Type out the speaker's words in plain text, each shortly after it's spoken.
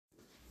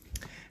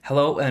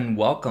Hello and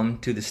welcome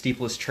to the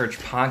Steepless Church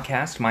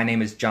podcast. My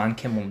name is John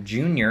Kimmel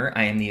Jr.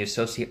 I am the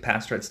associate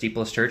pastor at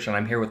Steepless Church, and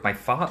I'm here with my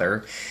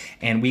father.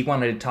 And we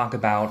wanted to talk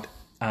about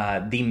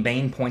the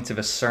main points of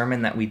a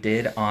sermon that we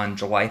did on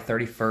July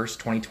 31st,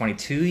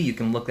 2022. You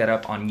can look that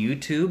up on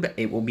YouTube.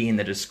 It will be in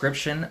the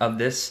description of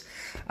this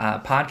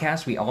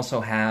podcast. We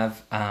also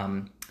have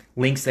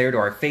links there to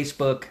our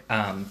Facebook,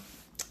 to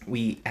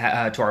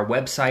our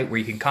website where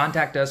you can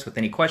contact us with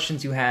any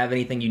questions you have,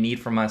 anything you need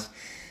from us.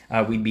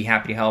 We'd be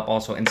happy to help.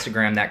 Also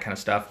Instagram, that kind of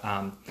stuff.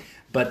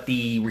 But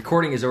the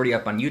recording is already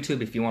up on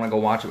YouTube if you want to go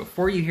watch it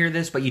before you hear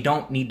this, but you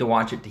don't need to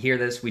watch it to hear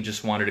this. We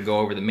just wanted to go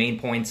over the main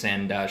points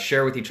and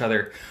share with each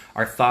other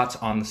our thoughts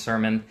on the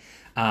sermon.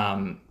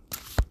 So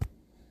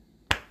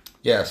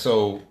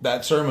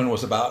that sermon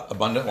was about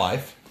abundant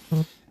life.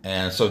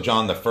 And so,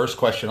 John, the first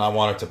question I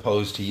wanted to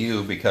pose to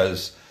you,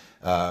 because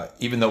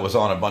even though it was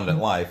on abundant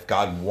life,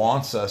 God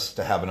wants us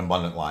to have an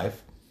abundant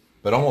life.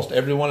 But almost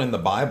everyone in the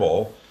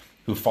Bible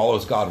who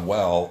follows God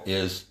well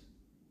is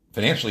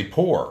financially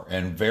poor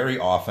and very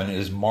often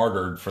is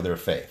martyred for their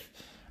faith.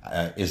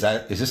 Is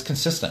this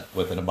consistent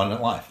with an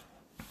abundant life?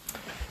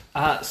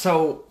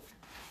 So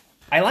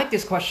I like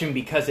this question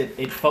because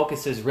it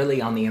focuses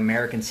really on the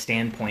American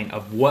standpoint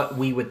of what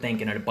we would think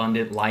an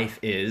abundant life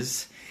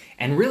is.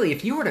 And really,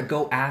 if you were to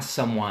go ask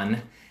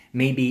someone,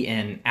 maybe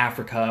in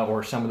Africa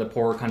or some of the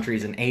poorer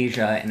countries in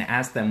Asia, and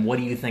ask them, what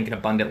do you think an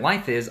abundant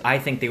life is? I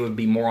think they would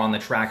be more on the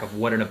track of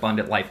what an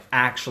abundant life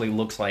actually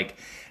looks like.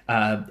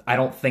 I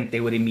don't think they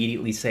would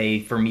immediately say,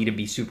 for me to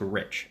be super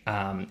rich.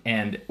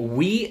 And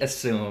we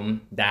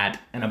assume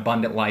that an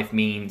abundant life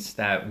means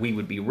that we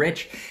would be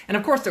rich. And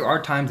of course, there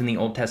are times in the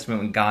Old Testament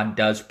when God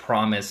does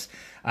promise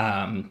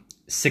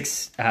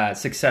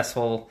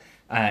successful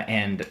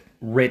and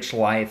rich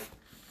life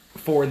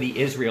for the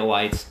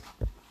Israelites.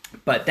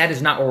 But that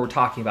is not what we're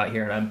talking about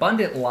here. An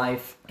abundant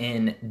life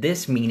in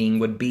this meaning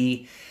would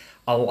be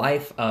a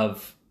life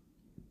of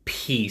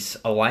peace,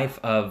 a life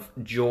of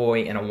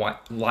joy, and a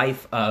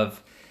life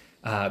of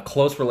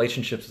close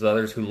relationships with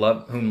others whom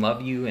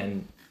love you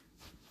and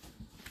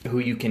who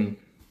you can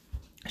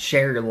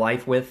share your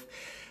life with.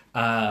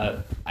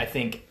 I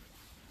think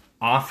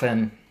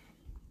often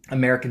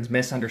Americans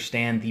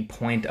misunderstand the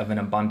point of an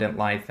abundant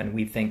life, and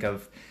we think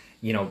of,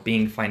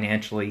 being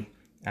financially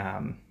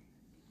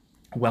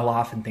well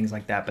off and things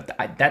like that.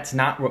 But that's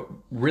not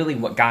really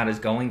what God is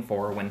going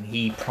for when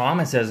He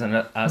promises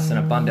us an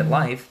abundant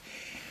life.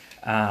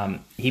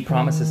 He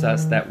promises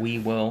us that we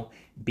will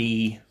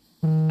be,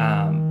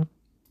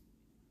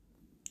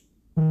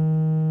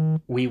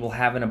 we will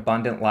have an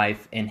abundant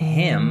life in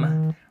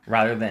Him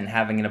rather than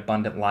having an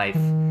abundant life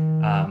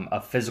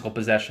of physical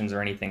possessions or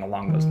anything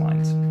along those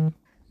lines.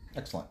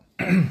 Excellent.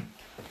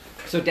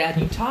 So, Dad,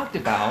 you talked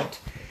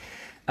about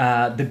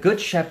the good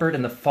shepherd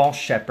and the false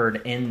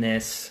shepherd in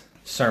this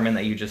sermon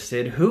that you just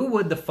did. Who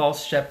would the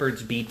false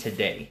shepherds be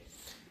today?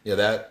 Yeah,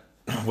 that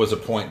was a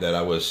point that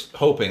I was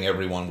hoping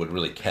everyone would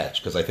really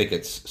catch, because I think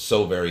it's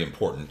so very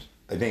important.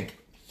 I think,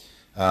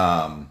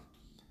 when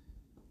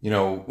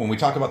we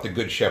talk about the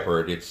good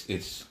shepherd,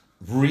 it's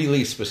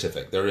really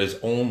specific. There is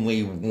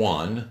only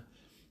one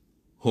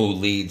who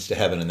leads to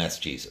heaven, and that's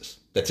Jesus.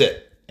 That's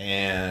it.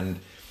 And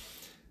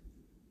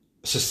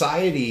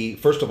society,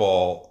 first of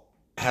all,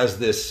 has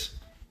this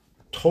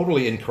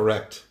totally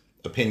incorrect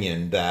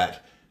opinion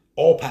that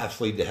all paths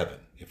lead to heaven.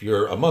 If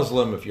you're a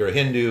Muslim, if you're a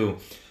Hindu,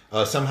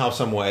 somehow,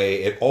 some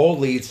way, it all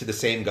leads to the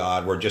same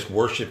God. We're just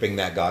worshiping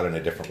that God in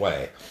a different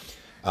way.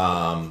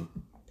 And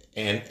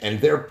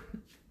they're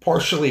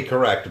partially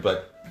correct,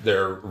 but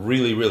they're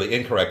really, really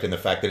incorrect in the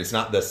fact that it's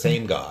not the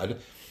same God.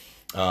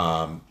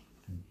 God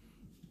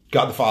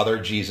the Father,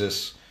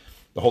 Jesus,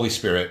 the Holy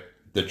Spirit,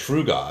 the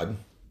true God,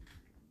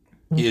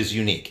 is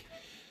unique.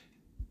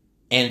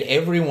 And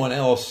everyone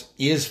else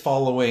is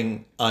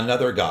following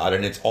another God,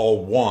 and it's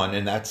all one,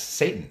 and that's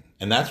Satan.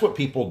 And that's what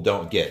people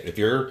don't get. If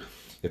you're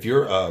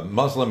a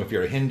Muslim, if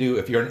you're a Hindu,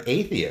 if you're an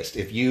atheist,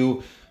 if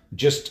you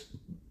just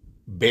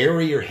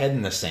bury your head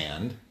in the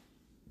sand,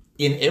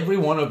 in every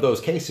one of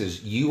those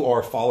cases, you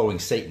are following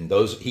Satan.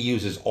 He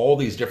uses all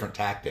these different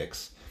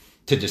tactics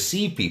to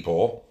deceive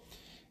people,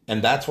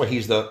 and that's why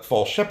he's the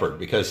false shepherd,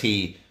 because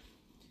he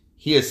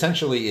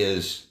essentially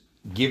is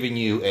giving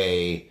you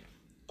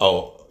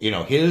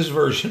his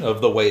version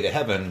of the way to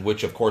heaven,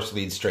 which of course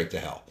leads straight to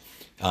hell.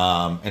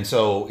 And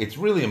so it's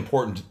really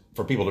important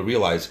for people to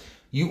realize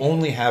you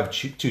only have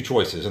two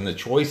choices, and the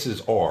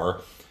choices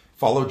are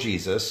follow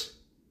Jesus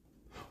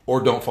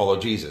or don't follow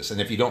Jesus. And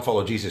if you don't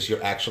follow Jesus,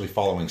 you're actually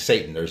following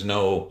Satan. There is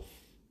no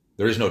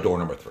door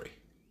number 3.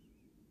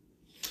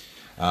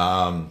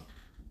 Part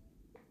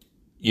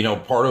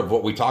of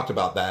what we talked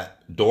about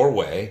that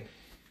doorway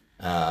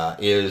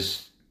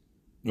is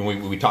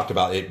we talked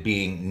about it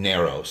being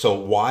narrow. So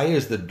why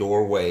is the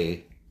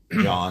doorway,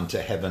 John,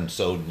 to heaven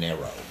so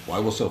narrow? Why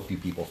will so few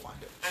people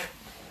find it?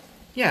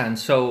 Yeah, and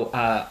so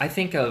I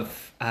think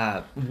of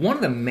one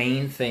of the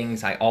main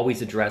things I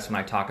always address when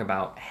I talk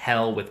about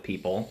hell with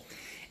people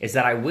is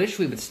that I wish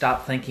we would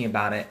stop thinking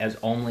about it as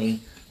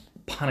only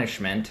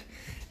punishment,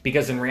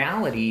 because in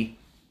reality,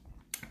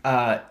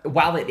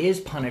 while it is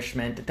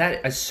punishment,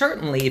 that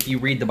certainly, if you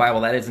read the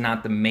Bible, that is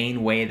not the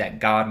main way that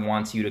God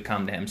wants you to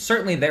come to him.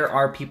 Certainly there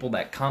are people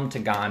that come to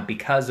God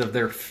because of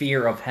their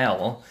fear of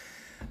hell,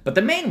 but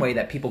the main way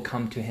that people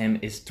come to him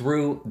is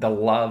through the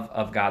love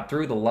of God,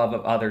 through the love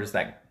of others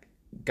that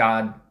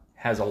God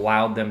has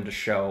allowed them to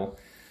show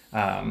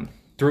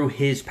through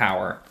his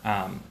power.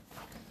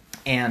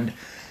 And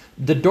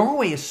the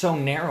doorway is so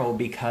narrow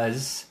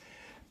because,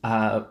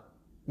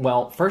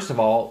 well, first of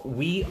all,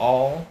 we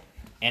all,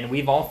 and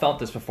we've all felt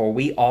this before,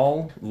 we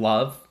all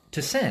love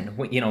to sin.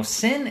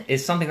 Sin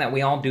is something that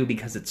we all do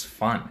because it's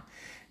fun,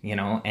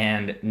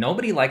 and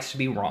nobody likes to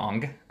be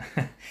wrong,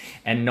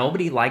 and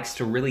nobody likes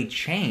to really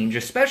change,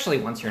 especially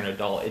once you're an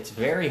adult. It's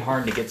very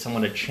hard to get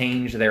someone to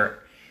change their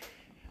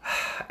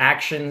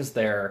actions,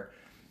 their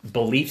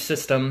belief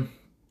system,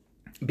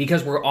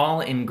 because we're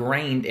all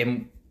ingrained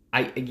in,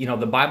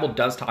 the Bible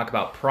does talk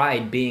about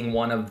pride being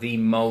one of the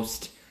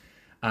most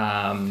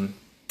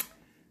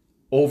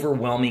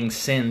overwhelming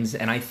sins,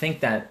 and I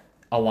think that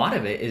a lot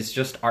of it is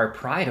just our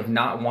pride of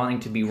not wanting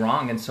to be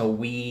wrong, and so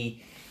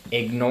we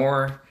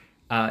ignore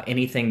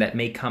anything that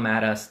may come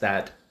at us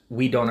that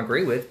we don't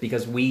agree with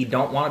because we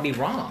don't want to be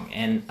wrong.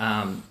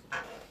 And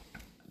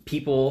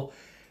people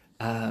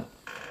don't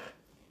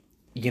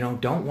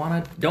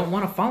want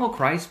to follow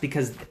Christ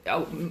because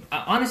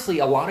honestly,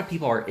 a lot of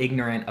people are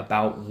ignorant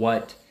about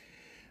what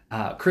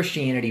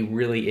Christianity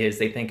really is.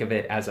 They think of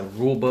it as a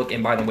rule book,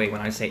 and by the way,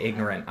 when I say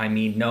ignorant, I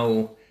mean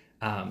no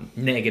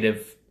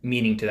negative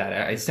meaning to that.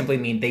 I simply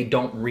mean they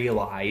don't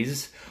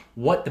realize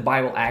what the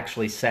Bible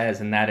actually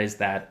says, and that is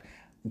that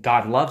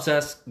God loves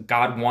us,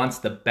 God wants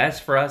the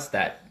best for us,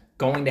 that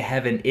going to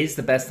heaven is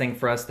the best thing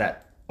for us,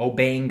 that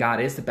obeying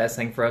God is the best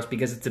thing for us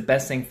because it's the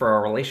best thing for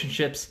our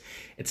relationships,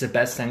 it's the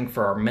best thing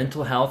for our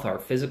mental health, our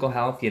physical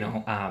health.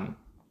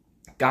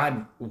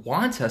 God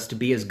wants us to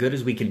be as good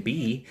as we can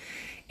be,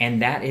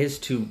 and that is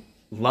to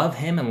love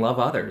him and love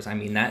others. I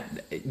mean,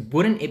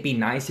 wouldn't it be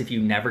nice if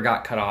you never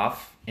got cut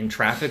off in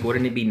traffic?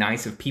 Wouldn't it be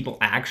nice if people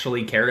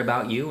actually cared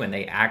about you and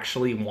they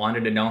actually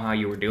wanted to know how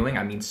you were doing?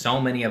 I mean,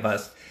 so many of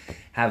us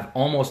have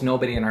almost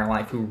nobody in our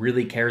life who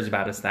really cares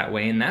about us that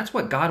way, and that's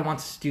what God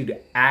wants us to do, to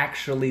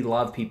actually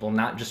love people,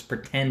 not just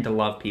pretend to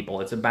love people.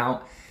 It's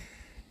about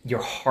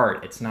your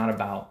heart. It's not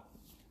about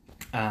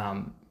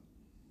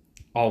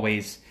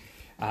always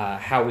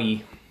how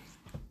we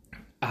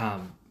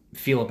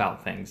feel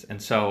about things. And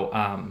so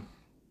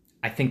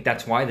I think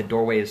that's why the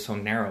doorway is so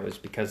narrow, is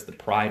because the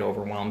pride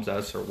overwhelms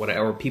us, or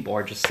whatever. People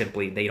are just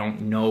simply, they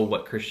don't know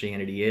what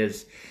Christianity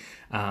is.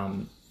 A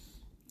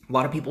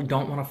lot of people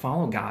don't want to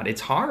follow God.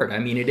 It's hard. I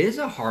mean, it is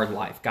a hard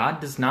life. God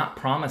does not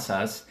promise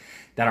us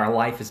that our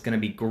life is going to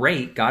be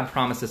great. God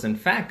promises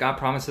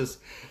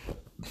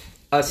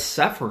us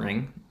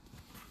suffering.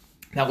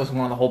 That was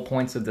one of the whole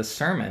points of this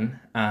sermon,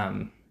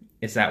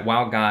 is that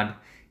while God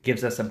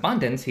gives us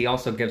abundance, he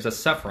also gives us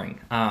suffering.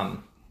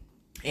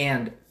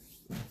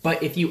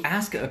 But if you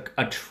ask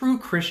a true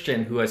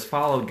Christian who has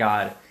followed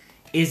God,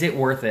 is it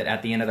worth it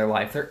at the end of their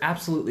life? They're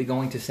absolutely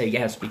going to say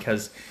yes,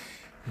 because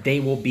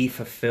they will be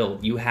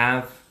fulfilled. You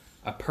have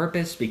a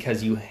purpose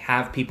because you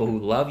have people who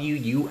love you.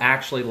 You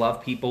actually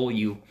love people.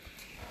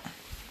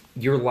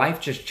 Your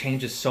life just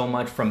changes so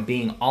much from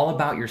being all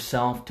about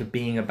yourself to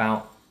being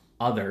about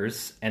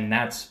others, and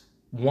that's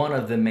one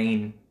of the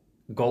main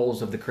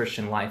goals of the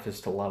Christian life,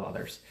 is to love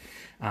others.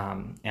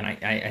 And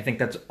I think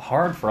that's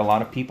hard for a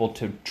lot of people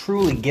to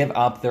truly give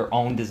up their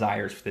own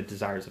desires for the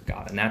desires of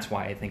God. And that's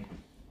why I think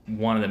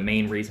one of the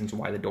main reasons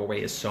why the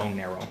doorway is so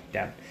narrow,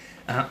 Deb.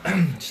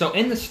 So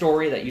in the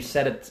story that you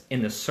said it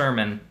in the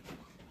sermon,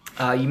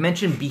 you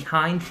mentioned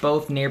behind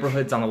both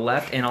neighborhoods on the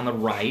left and on the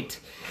right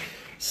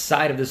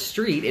side of the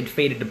street, it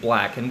faded to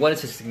black. And what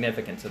is the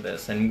significance of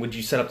this? And would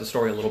you set up the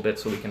story a little bit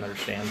so we can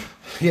understand?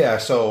 Yeah,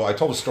 so I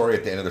told a story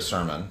at the end of the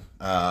sermon.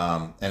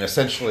 And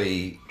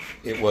essentially,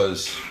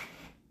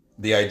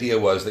 the idea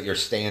was that you're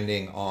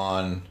standing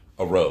on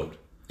a road,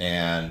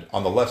 and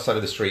on the left side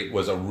of the street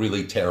was a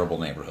really terrible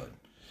neighborhood.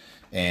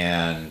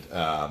 And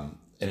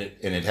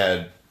it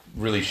had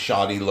really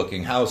shoddy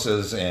looking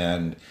houses,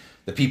 and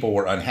the people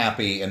were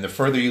unhappy. And the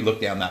further you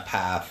look down that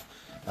path,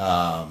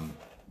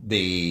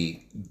 the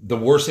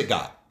worse it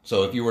got.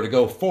 So if you were to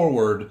go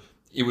forward,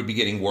 it would be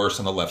getting worse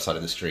on the left side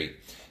of the street.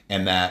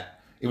 And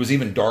that it was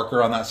even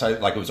darker on that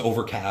side, like it was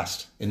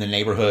overcast in the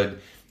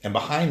neighborhood. And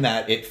behind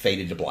that, it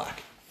faded to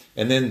black.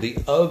 And then the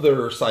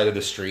other side of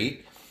the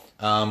street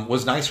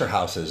was nicer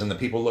houses, and the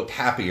people looked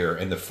happier.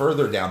 And the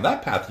further down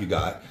that path you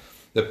got,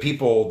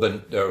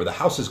 the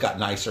houses got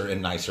nicer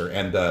and nicer,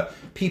 and the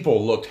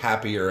people looked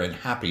happier and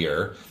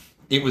happier.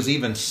 It was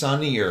even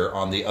sunnier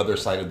on the other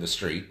side of the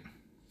street.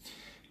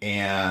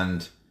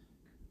 And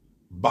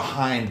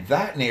behind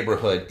that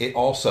neighborhood, it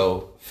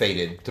also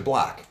faded to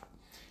black.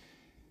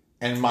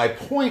 And my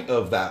point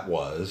of that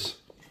was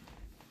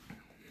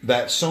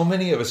that so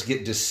many of us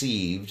get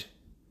deceived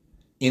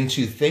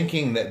into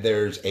thinking that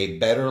there's a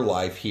better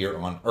life here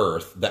on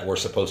earth that we're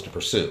supposed to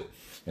pursue.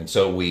 And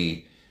so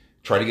we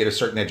try to get a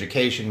certain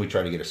education, we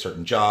try to get a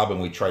certain job, and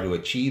we try to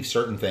achieve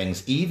certain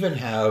things, even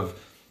have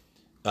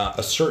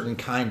a certain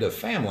kind of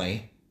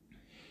family,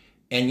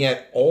 and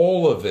yet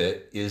all of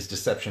it is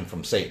deception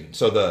from Satan.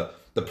 So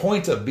the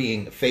point of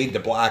being fade to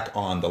black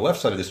on the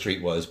left side of the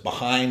street was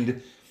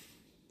behind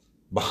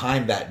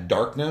that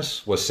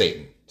darkness was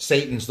Satan.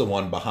 Satan's the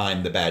one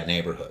behind the bad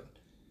neighborhood.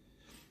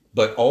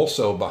 But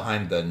also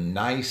behind the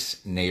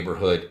nice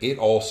neighborhood, it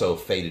also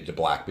faded to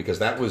black because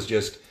that was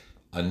just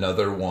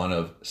another one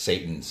of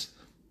Satan's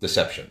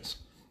deceptions.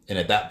 And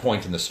at that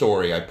point in the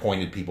story, I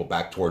pointed people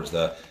back towards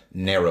the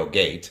narrow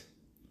gate.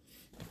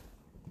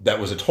 That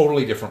was a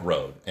totally different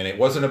road. And it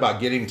wasn't about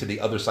getting to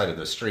the other side of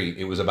the street.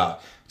 It was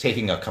about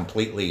taking a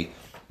completely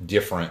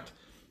different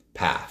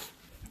path.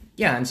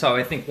 Yeah, and so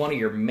I think one of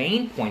your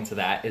main points of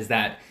that is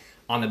that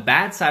on the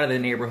bad side of the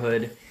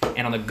neighborhood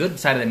and on the good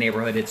side of the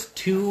neighborhood, it's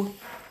two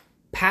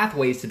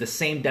pathways to the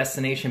same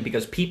destination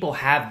because people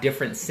have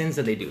different sins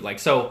that they do. Like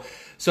so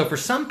for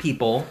some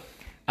people,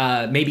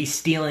 maybe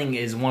stealing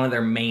is one of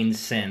their main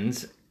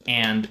sins,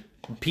 and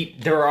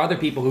there are other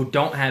people who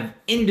don't have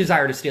any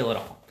desire to steal at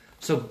all.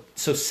 So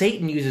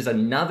Satan uses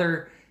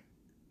another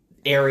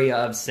area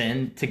of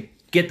sin to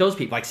get those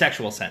people, like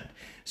sexual sin.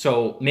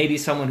 So maybe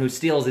someone who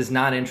steals is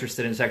not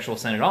interested in sexual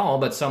sin at all,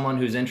 but someone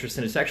who's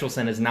interested in sexual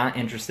sin is not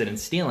interested in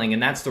stealing.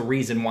 And that's the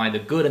reason why the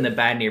good and the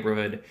bad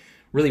neighborhood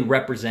really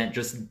represent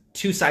just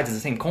two sides of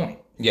the same coin.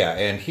 Yeah,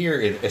 and here,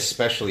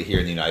 especially here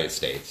in the United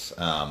States,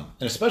 and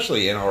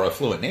especially in our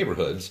affluent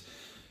neighborhoods,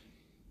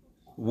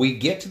 we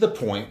get to the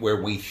point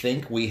where we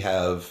think we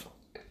have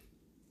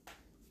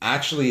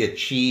actually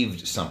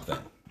achieved something,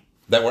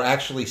 that we're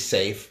actually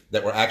safe,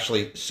 that we're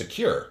actually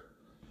secure,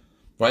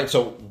 right?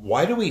 So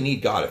why do we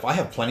need God? If I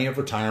have plenty of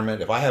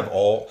retirement, if I have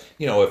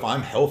if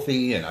I'm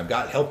healthy and I've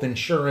got health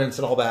insurance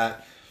and all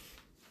that,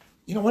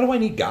 why do I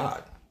need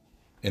God?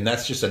 And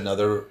that's just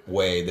another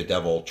way the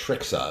devil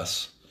tricks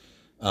us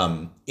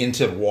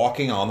into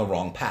walking on the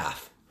wrong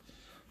path.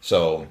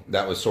 So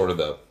that was sort of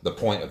the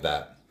point of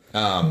that.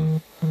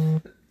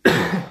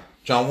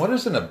 John, what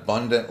does an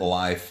abundant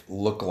life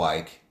look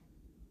like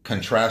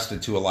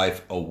contrasted to a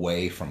life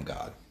away from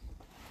God?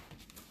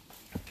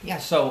 Yeah,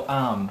 so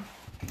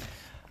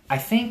I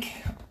think,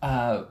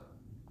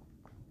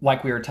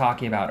 like we were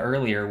talking about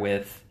earlier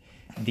with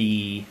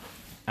the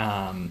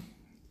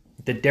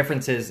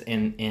differences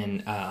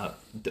in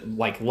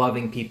like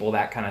loving people,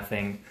 that kind of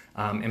thing,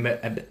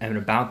 and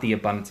about the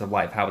abundance of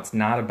life, how it's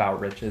not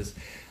about riches,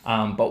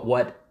 but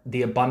what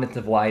the abundance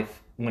of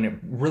life, when it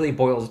really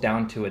boils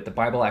down to it, the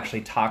Bible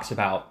actually talks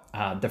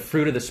about the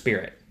fruit of the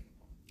Spirit.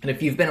 And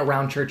if you've been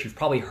around church, you've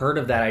probably heard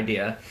of that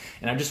idea.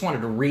 And I just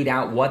wanted to read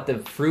out what the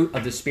fruit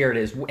of the Spirit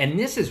is. And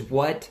this is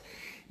what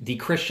the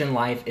Christian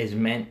life is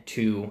meant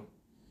to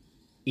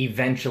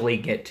eventually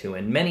get to.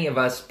 And many of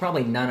us,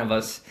 probably none of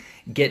us,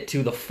 get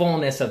to the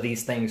fullness of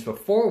these things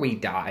before we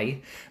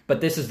die.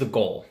 But this is the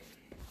goal.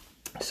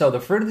 So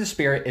the fruit of the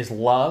Spirit is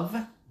love,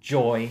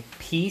 joy,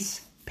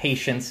 peace,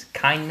 patience,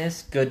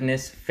 kindness,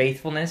 goodness,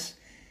 faithfulness,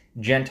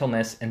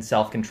 gentleness, and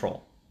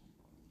self-control.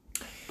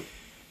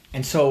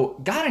 And so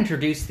God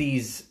introduced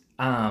these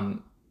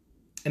in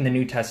the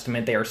New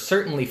Testament. They are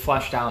certainly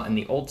fleshed out in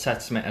the Old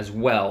Testament as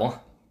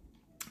well,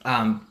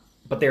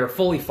 but they are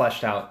fully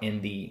fleshed out in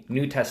the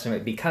New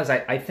Testament because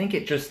I think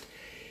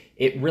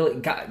it really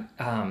got,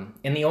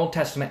 in the Old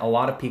Testament, a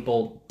lot of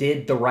people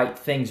did the right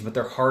things, but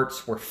their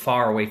hearts were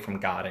far away from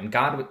God. And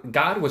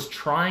God was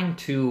trying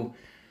to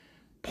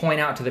point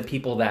out to the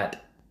people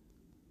that,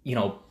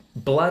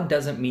 blood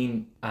doesn't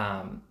mean,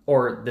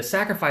 or the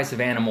sacrifice of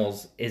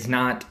animals is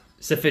not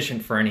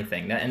sufficient for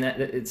anything. And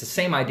it's the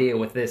same idea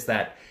with this,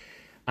 that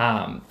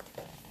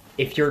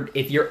if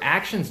your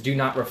actions do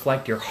not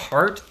reflect your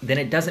heart, then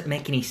it doesn't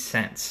make any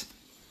sense.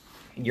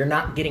 You're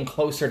not getting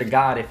closer to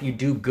God if you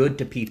do good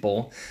to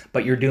people,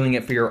 but you're doing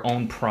it for your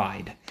own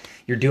pride.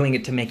 You're doing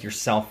it to make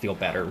yourself feel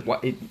better.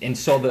 And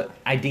so the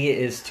idea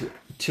is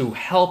to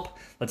help,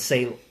 let's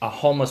say, a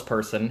homeless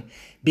person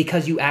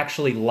because you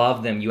actually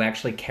love them, you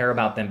actually care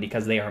about them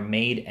because they are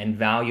made and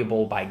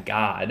valuable by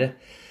God,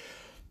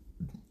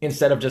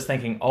 instead of just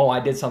thinking, oh, I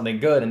did something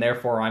good and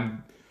therefore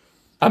I'm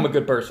a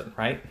good person,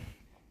 right?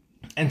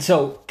 And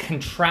so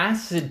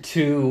contrasted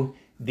to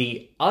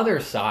the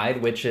other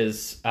side, which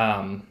is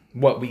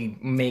what we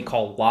may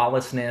call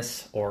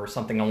lawlessness or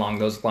something along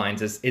those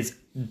lines, is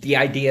the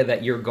idea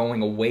that you're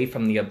going away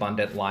from the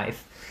abundant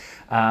life.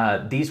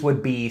 These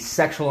would be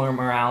sexual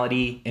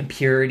immorality,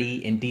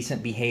 impurity,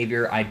 indecent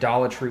behavior,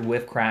 idolatry,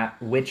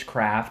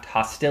 witchcraft,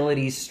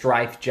 hostilities,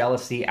 strife,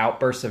 jealousy,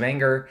 outbursts of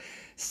anger,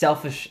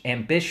 selfish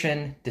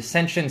ambition,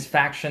 dissensions,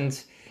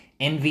 factions,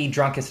 envy,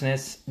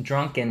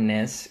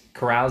 drunkenness,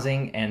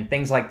 carousing, and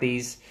things like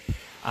these.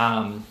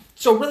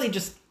 So really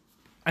just,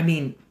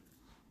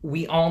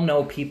 we all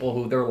know people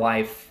who their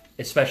life,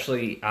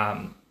 especially,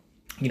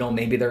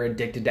 maybe they're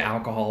addicted to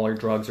alcohol or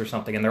drugs or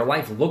something, and their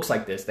life looks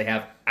like this. They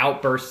have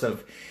outbursts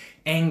of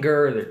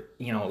anger,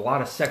 a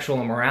lot of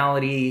sexual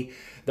immorality.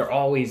 They're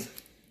always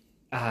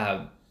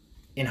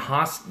in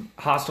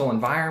hostile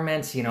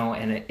environments,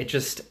 and it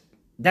just,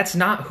 that's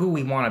not who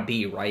we want to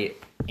be, right?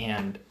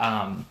 And,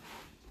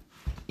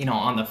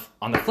 on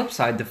the flip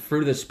side, the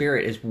fruit of the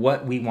Spirit is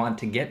what we want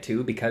to get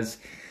to, because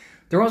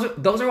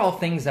those are all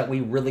things that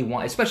we really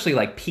want, especially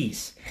like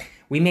peace.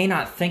 We may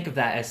not think of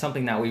that as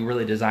something that we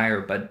really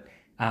desire, but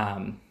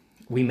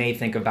we may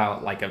think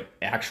about like an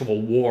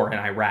actual war in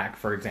Iraq,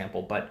 for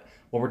example. But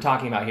what we're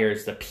talking about here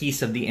is the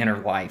peace of the inner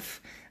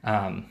life,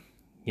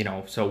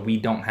 so we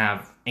don't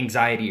have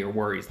anxiety or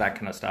worries, that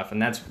kind of stuff.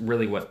 And that's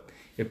really what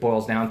it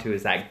boils down to,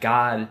 is that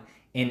God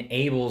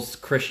enables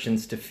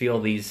Christians to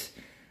feel these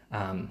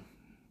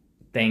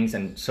things,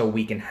 and so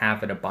we can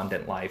have an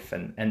abundant life.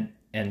 And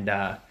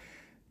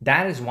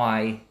that is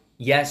why,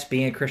 yes,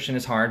 being a Christian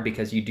is hard,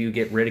 because you do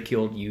get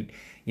ridiculed. You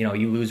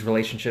lose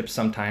relationships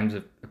sometimes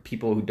of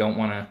people who don't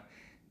want to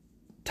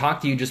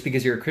talk to you just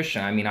because you're a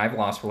Christian. I mean, I've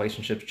lost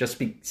relationships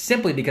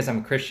simply because I'm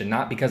a Christian,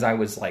 not because I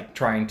was like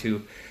trying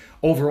to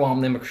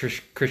overwhelm them with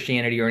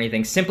Christianity or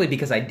anything, simply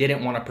because I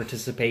didn't want to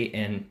participate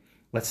in,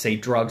 let's say,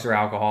 drugs or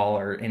alcohol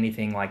or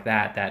anything like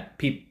that. That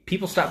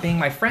people stopped being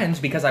my friends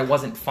because I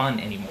wasn't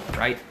fun anymore,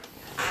 right?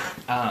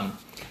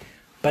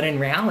 But in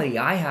reality,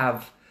 I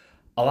have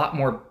a lot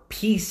more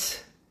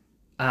peace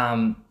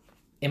in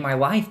my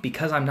life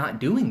because I'm not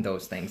doing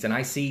those things. And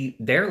I see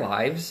their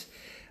lives,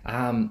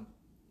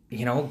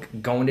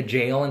 going to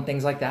jail and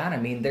things like that. I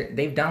mean,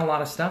 they've done a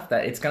lot of stuff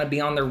that it's going to be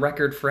on their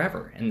record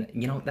forever. And,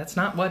 that's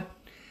not what...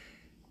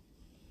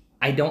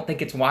 I don't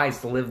think it's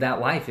wise to live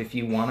that life if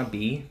you want to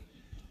be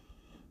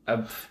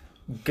a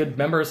good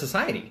member of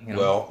society.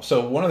 Well,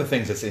 so one of the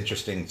things that's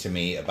interesting to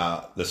me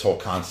about this whole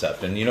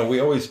concept, and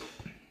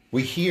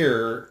we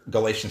hear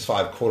Galatians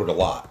 5 quoted a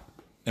lot,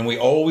 and we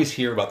always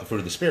hear about the fruit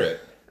of the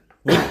Spirit,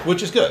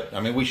 which is good. I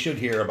mean, we should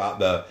hear about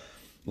the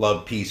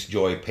love, peace,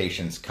 joy,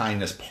 patience,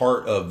 kindness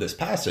part of this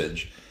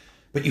passage,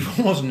 but you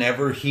almost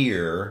never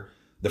hear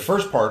the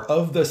first part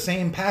of the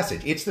same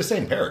passage. It's the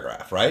same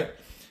paragraph, right?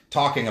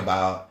 Talking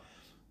about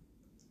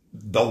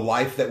the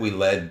life that we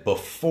led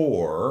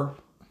before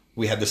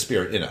we had the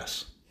Spirit in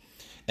us.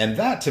 And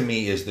that to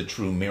me is the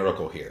true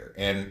miracle here.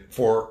 And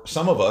for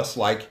some of us,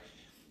 like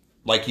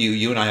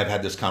you and I have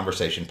had this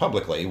conversation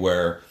publicly,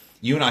 where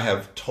you and I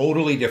have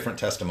totally different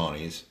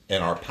testimonies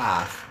in our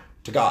path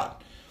to God.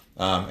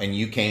 And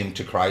you came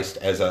to Christ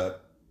as a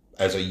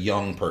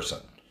young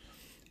person.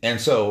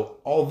 And so,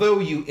 although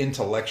you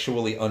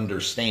intellectually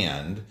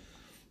understand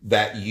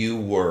that you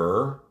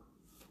were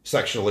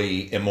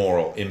sexually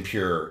immoral,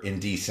 impure,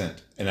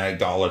 indecent, an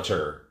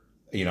idolater,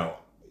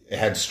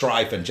 had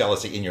strife and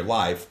jealousy in your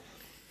life,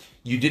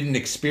 you didn't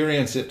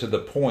experience it to the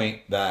point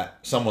that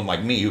someone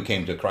like me, who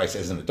came to Christ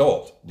as an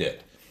adult,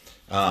 did.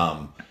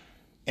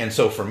 And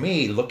so for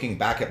me, looking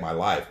back at my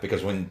life,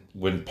 because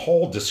when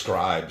Paul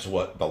describes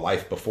what the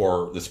life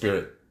before the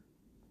Spirit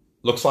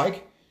looks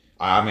like,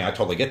 I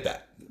totally get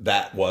that.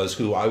 That was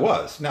who I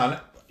was.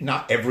 Now,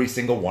 not every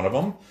single one of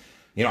them.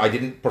 I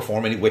didn't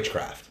perform any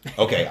witchcraft.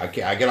 Okay,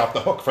 I get off the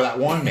hook for that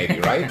one, maybe,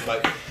 right?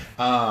 But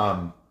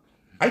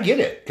I get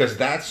it, because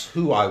that's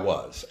who I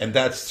was. And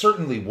that's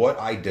certainly what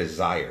I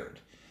desired.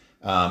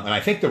 And I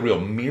think the real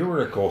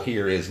miracle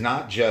here is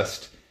not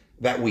just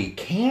that we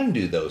can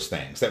do those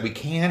things, that we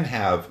can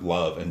have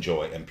love and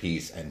joy and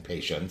peace and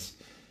patience,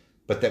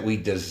 but that we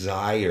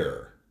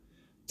desire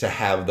to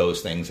have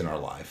those things in our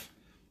life.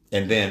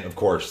 And then, of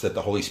course, that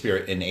the Holy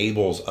Spirit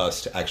enables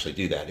us to actually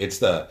do that.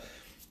 It's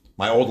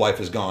my old life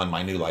is gone,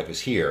 my new life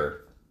is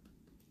here.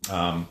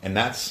 And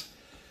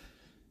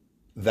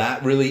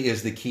that really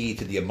is the key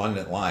to the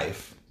abundant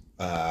life,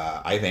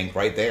 I think,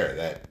 right there,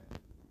 that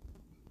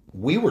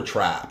we were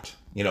trapped.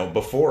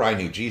 Before I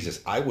knew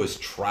Jesus, I was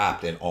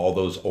trapped in all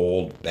those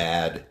old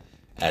bad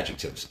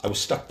adjectives. I was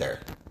stuck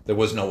there. There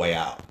was no way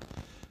out.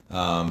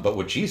 But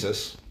with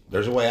Jesus,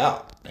 there's a way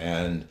out.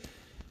 And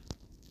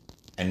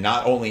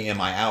not only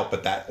am I out,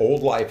 but that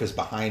old life is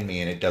behind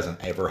me, and it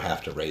doesn't ever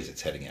have to raise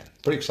its head again.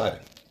 Pretty exciting.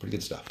 Pretty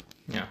good stuff.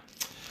 Yeah.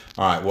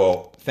 All right.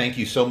 Well, thank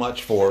you so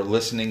much for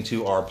listening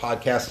to our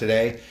podcast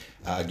today.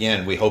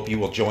 Again, we hope you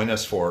will join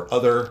us for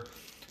other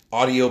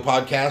audio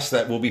podcasts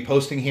that we'll be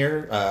posting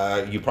here.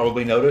 You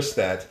probably noticed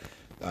that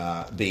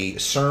the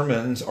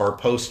sermons are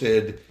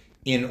posted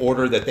in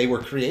order that they were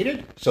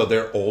created, so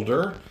they're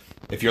older.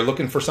 If you're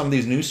looking for some of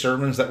these new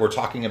sermons that we're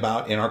talking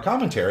about in our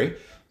commentary,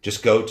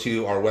 just go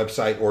to our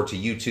website or to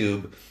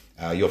YouTube.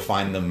 You'll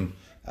find them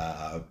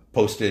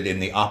posted in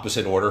the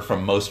opposite order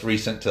from most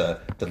recent to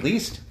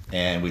least,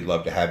 and we'd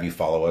love to have you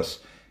follow us.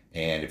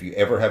 And if you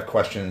ever have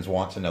questions,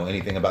 want to know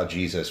anything about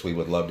Jesus, we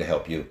would love to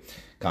help you.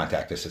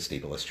 Contact us at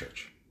Steve Willis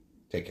Church.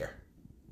 Take care.